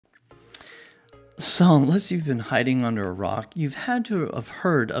So, unless you've been hiding under a rock, you've had to have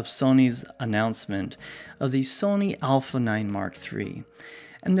heard of Sony's announcement of the Sony Alpha 9 Mark III.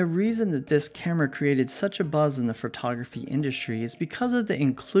 And the reason that this camera created such a buzz in the photography industry is because of the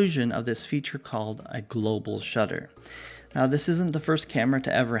inclusion of this feature called a global shutter. Now, this isn't the first camera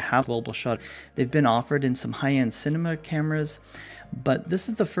to ever have global shutter. They've been offered in some high-end cinema cameras, but this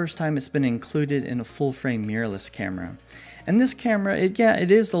is the first time it's been included in a full-frame mirrorless camera. And this camera, it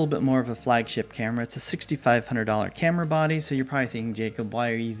is a little bit more of a flagship camera. It's a $6,500 camera body, so you're probably thinking, Jacob,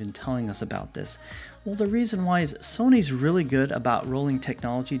 why are you even telling us about this? Well, the reason why is Sony's really good about rolling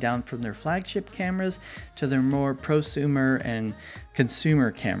technology down from their flagship cameras to their more prosumer and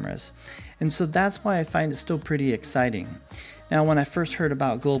consumer cameras. And so that's why I find it still pretty exciting. Now, when I first heard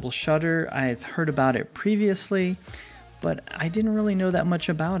about global shutter, I've heard about it previously, but I didn't really know that much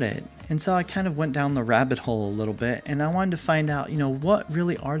about it. And so I kind of went down the rabbit hole a little bit, and I wanted to find out, what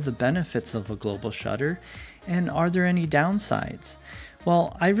really are the benefits of a global shutter, and are there any downsides?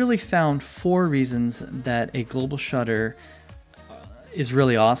 Well, I really found 4 reasons that a global shutter is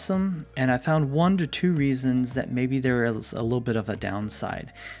really awesome, and I found 1 to 2 reasons that maybe there is a little bit of a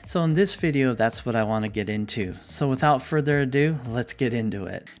downside. So in this video, that's what I want to get into. So without further ado, let's get into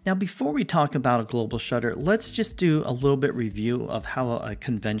it. Now, before we talk about a global shutter, let's just do a little bit review of how a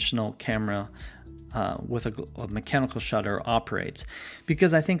conventional camera with a mechanical shutter operates,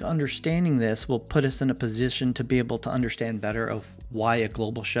 because I think understanding this will put us in a position to be able to understand better of why a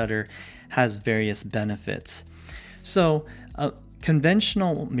global shutter has various benefits. So a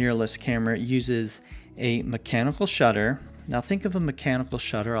conventional mirrorless camera uses a mechanical shutter. Now think of a mechanical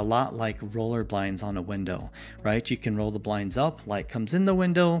shutter a lot like roller blinds on a window, right? You can roll the blinds up, light comes in the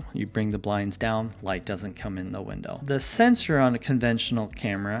window, you bring the blinds down, light doesn't come in the window. The sensor on a conventional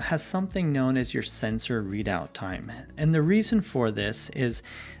camera has something known as your sensor readout time. And the reason for this is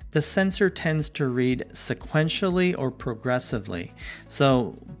the sensor tends to read sequentially or progressively.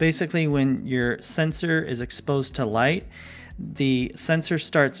 So basically when your sensor is exposed to light, the sensor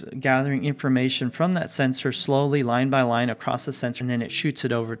starts gathering information from that sensor slowly, line by line, across the sensor, and then it shoots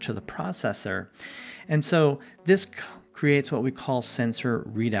it over to the processor. And so this creates what we call sensor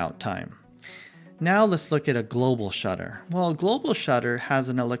readout time. Now let's look at a global shutter. Well, a global shutter has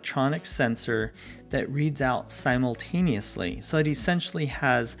an electronic sensor that reads out simultaneously. So it essentially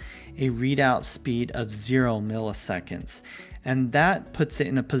has a readout speed of 0 milliseconds. And that puts it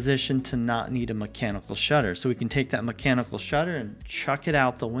in a position to not need a mechanical shutter. So we can take that mechanical shutter and chuck it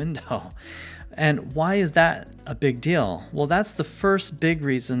out the window. And why is that a big deal? Well, that's the first big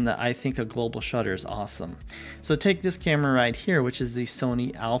reason that I think a global shutter is awesome. So take this camera right here, which is the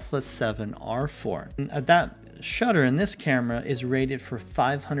Sony Alpha 7 R4. And that shutter in this camera is rated for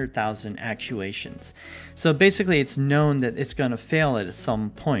 500,000 actuations. So basically it's known that it's going to fail at some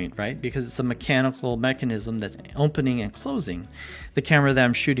point, right? Because it's a mechanical mechanism that's opening and closing. The camera that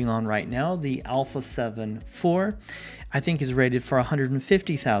I'm shooting on right now, the Alpha 7 IV, I think is rated for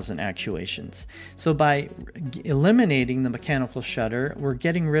 150,000 actuations. So by eliminating the mechanical shutter, we're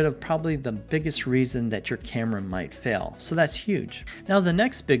getting rid of probably the biggest reason that your camera might fail. So that's huge. Now the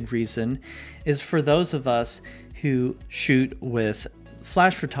next big reason is for those of us who shoot with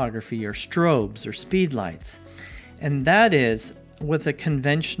flash photography or strobes or speed lights. And that is, with a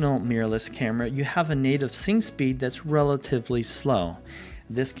conventional mirrorless camera, you have a native sync speed that's relatively slow.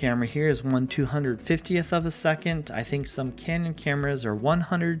 This camera here is 1/250th of a second. I think some Canon cameras are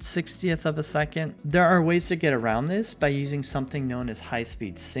 160th of a second. There are ways to get around this by using something known as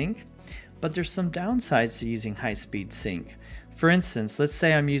high-speed sync, but there's some downsides to using high-speed sync. For instance, let's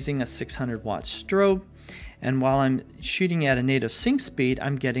say I'm using a 600-watt strobe, and while I'm shooting at a native sync speed,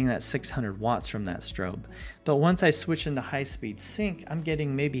 I'm getting that 600 watts from that strobe. But once I switch into high-speed sync, I'm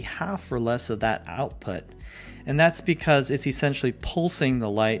getting maybe half or less of that output. And that's because it's essentially pulsing the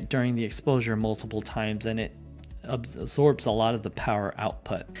light during the exposure multiple times, and it absorbs a lot of the power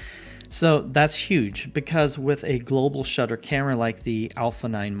output. So that's huge, because with a global shutter camera like the Alpha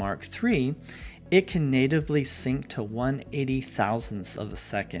 9 Mark III, it can natively sync to 1/80,000th of a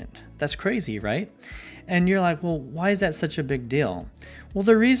second. That's crazy, right? And you're like, well, why is that such a big deal? Well,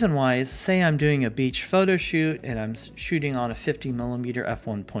 the reason why is, say I'm doing a beach photo shoot and I'm shooting on a 50mm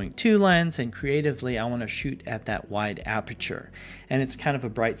f1.2 lens, and creatively I want to shoot at that wide aperture, and it's kind of a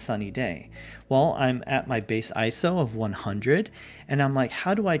bright sunny day. Well, I'm at my base ISO of 100, and I'm like,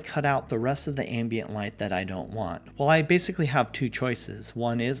 how do I cut out the rest of the ambient light that I don't want? Well, I basically have 2 choices.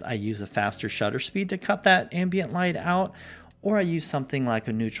 One is I use a faster shutter speed to cut that ambient light out, or I use something like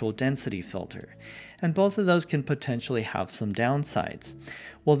a neutral density filter. and both of those can potentially have some downsides.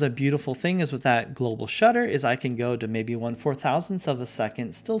 Well, the beautiful thing is with that global shutter is I can go to maybe 1/4000th of a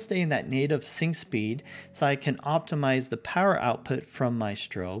second, still stay in that native sync speed, so I can optimize the power output from my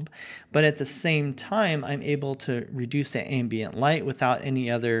strobe, but at the same time, I'm able to reduce the ambient light without any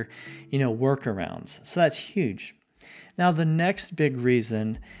other, workarounds. So that's huge. Now, the next big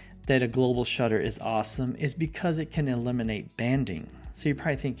reason that a global shutter is awesome is because it can eliminate banding. So you're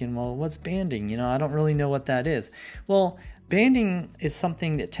probably thinking, well, what's banding? I don't really know what that is. Well, banding is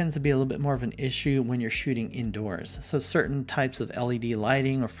something that tends to be a little bit more of an issue when you're shooting indoors. So certain types of LED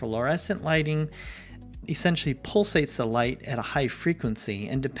lighting or fluorescent lighting essentially pulsates the light at a high frequency,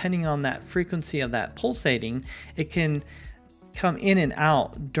 and depending on that frequency of that pulsating, it can come in and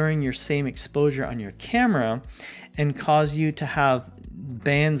out during your same exposure on your camera and cause you to have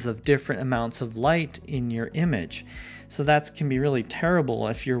bands of different amounts of light in your image. So that can be really terrible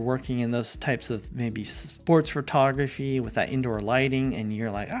if you're working in those types of maybe sports photography with that indoor lighting and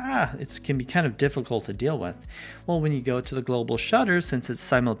you're like, it can be kind of difficult to deal with. Well, when you go to the global shutter, since it's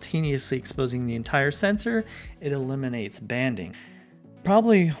simultaneously exposing the entire sensor, it eliminates banding.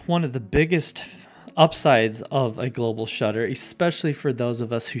 Probably one of the biggest upsides of a global shutter, especially for those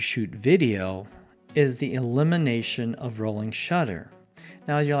of us who shoot video, is the elimination of rolling shutter.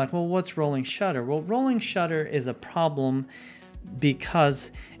 Now you're like, well, what's rolling shutter? Well, rolling shutter is a problem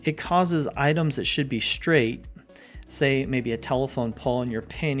because it causes items that should be straight, say maybe a telephone pole, and you're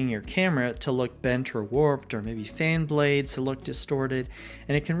panning your camera to look bent or warped, or maybe fan blades to look distorted,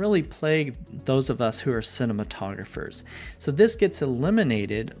 and it can really plague those of us who are cinematographers. So this gets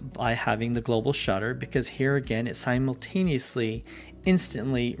eliminated by having the global shutter, because here again it simultaneously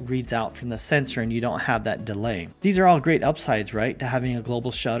instantly reads out from the sensor and you don't have that delay. These are all great upsides, right, to having a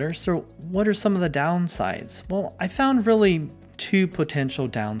global shutter. So what are some of the downsides? Well, I found really two potential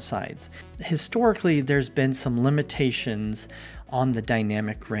downsides. Historically, there's been some limitations on the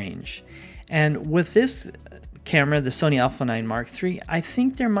dynamic range. And with this camera, the Sony Alpha 9 Mark III, I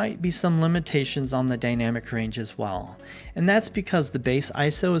think there might be some limitations on the dynamic range as well. And that's because the base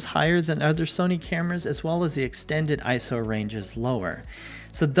ISO is higher than other Sony cameras, as well as the extended ISO range is lower.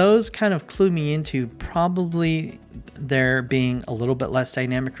 So those kind of clue me into probably there being a little bit less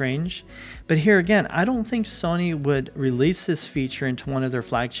dynamic range. But here again, I don't think Sony would release this feature into one of their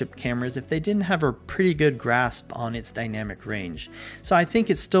flagship cameras if they didn't have a pretty good grasp on its dynamic range. So I think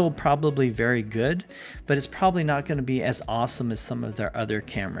it's still probably very good, but it's probably not going to be as awesome as some of their other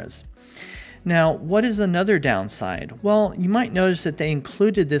cameras. Now, what is another downside? Well, you might notice that they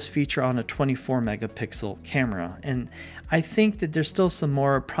included this feature on a 24 megapixel camera, and I think that there's still some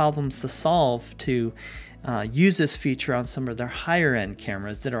more problems to solve to use this feature on some of their higher end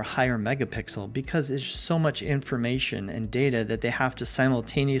cameras that are higher megapixel, because there's so much information and data that they have to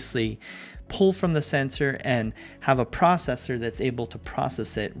simultaneously pull from the sensor and have a processor that's able to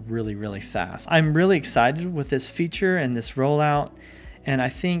process it really, really fast. I'm really excited with this feature and this rollout, and I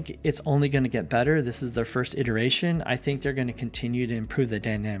think it's only going to get better. This is their first iteration. I think they're going to continue to improve the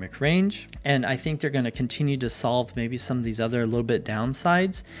dynamic range, and I think they're going to continue to solve maybe some of these other little bit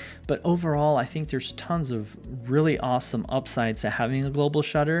downsides. But overall, I think there's tons of really awesome upsides to having a global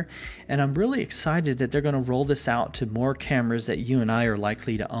shutter, and I'm really excited that they're going to roll this out to more cameras that you and I are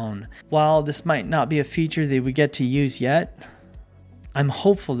likely to own. While this might not be a feature that we get to use yet, I'm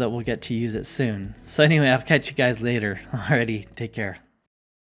hopeful that we'll get to use it soon. So anyway, I'll catch you guys later. Alrighty, take care.